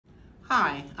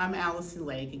Hi, I'm Allison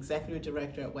Lake, Executive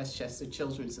Director at Westchester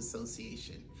Children's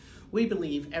Association. We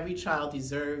believe every child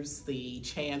deserves the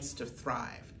chance to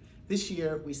thrive. This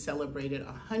year, we celebrated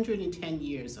 110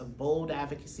 years of bold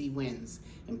advocacy wins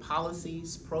in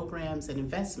policies, programs, and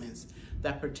investments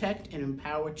that protect and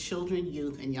empower children,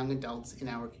 youth, and young adults in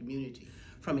our community.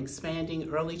 From expanding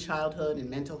early childhood and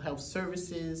mental health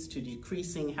services to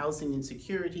decreasing housing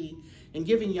insecurity and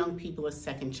giving young people a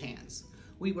second chance.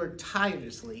 We work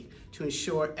tirelessly to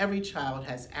ensure every child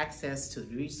has access to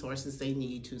the resources they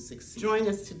need to succeed. Join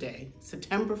us today,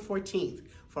 September 14th,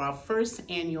 for our first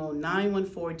annual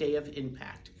 914 Day of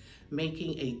Impact,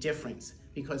 making a difference.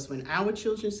 Because when our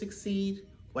children succeed,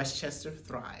 Westchester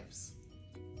thrives.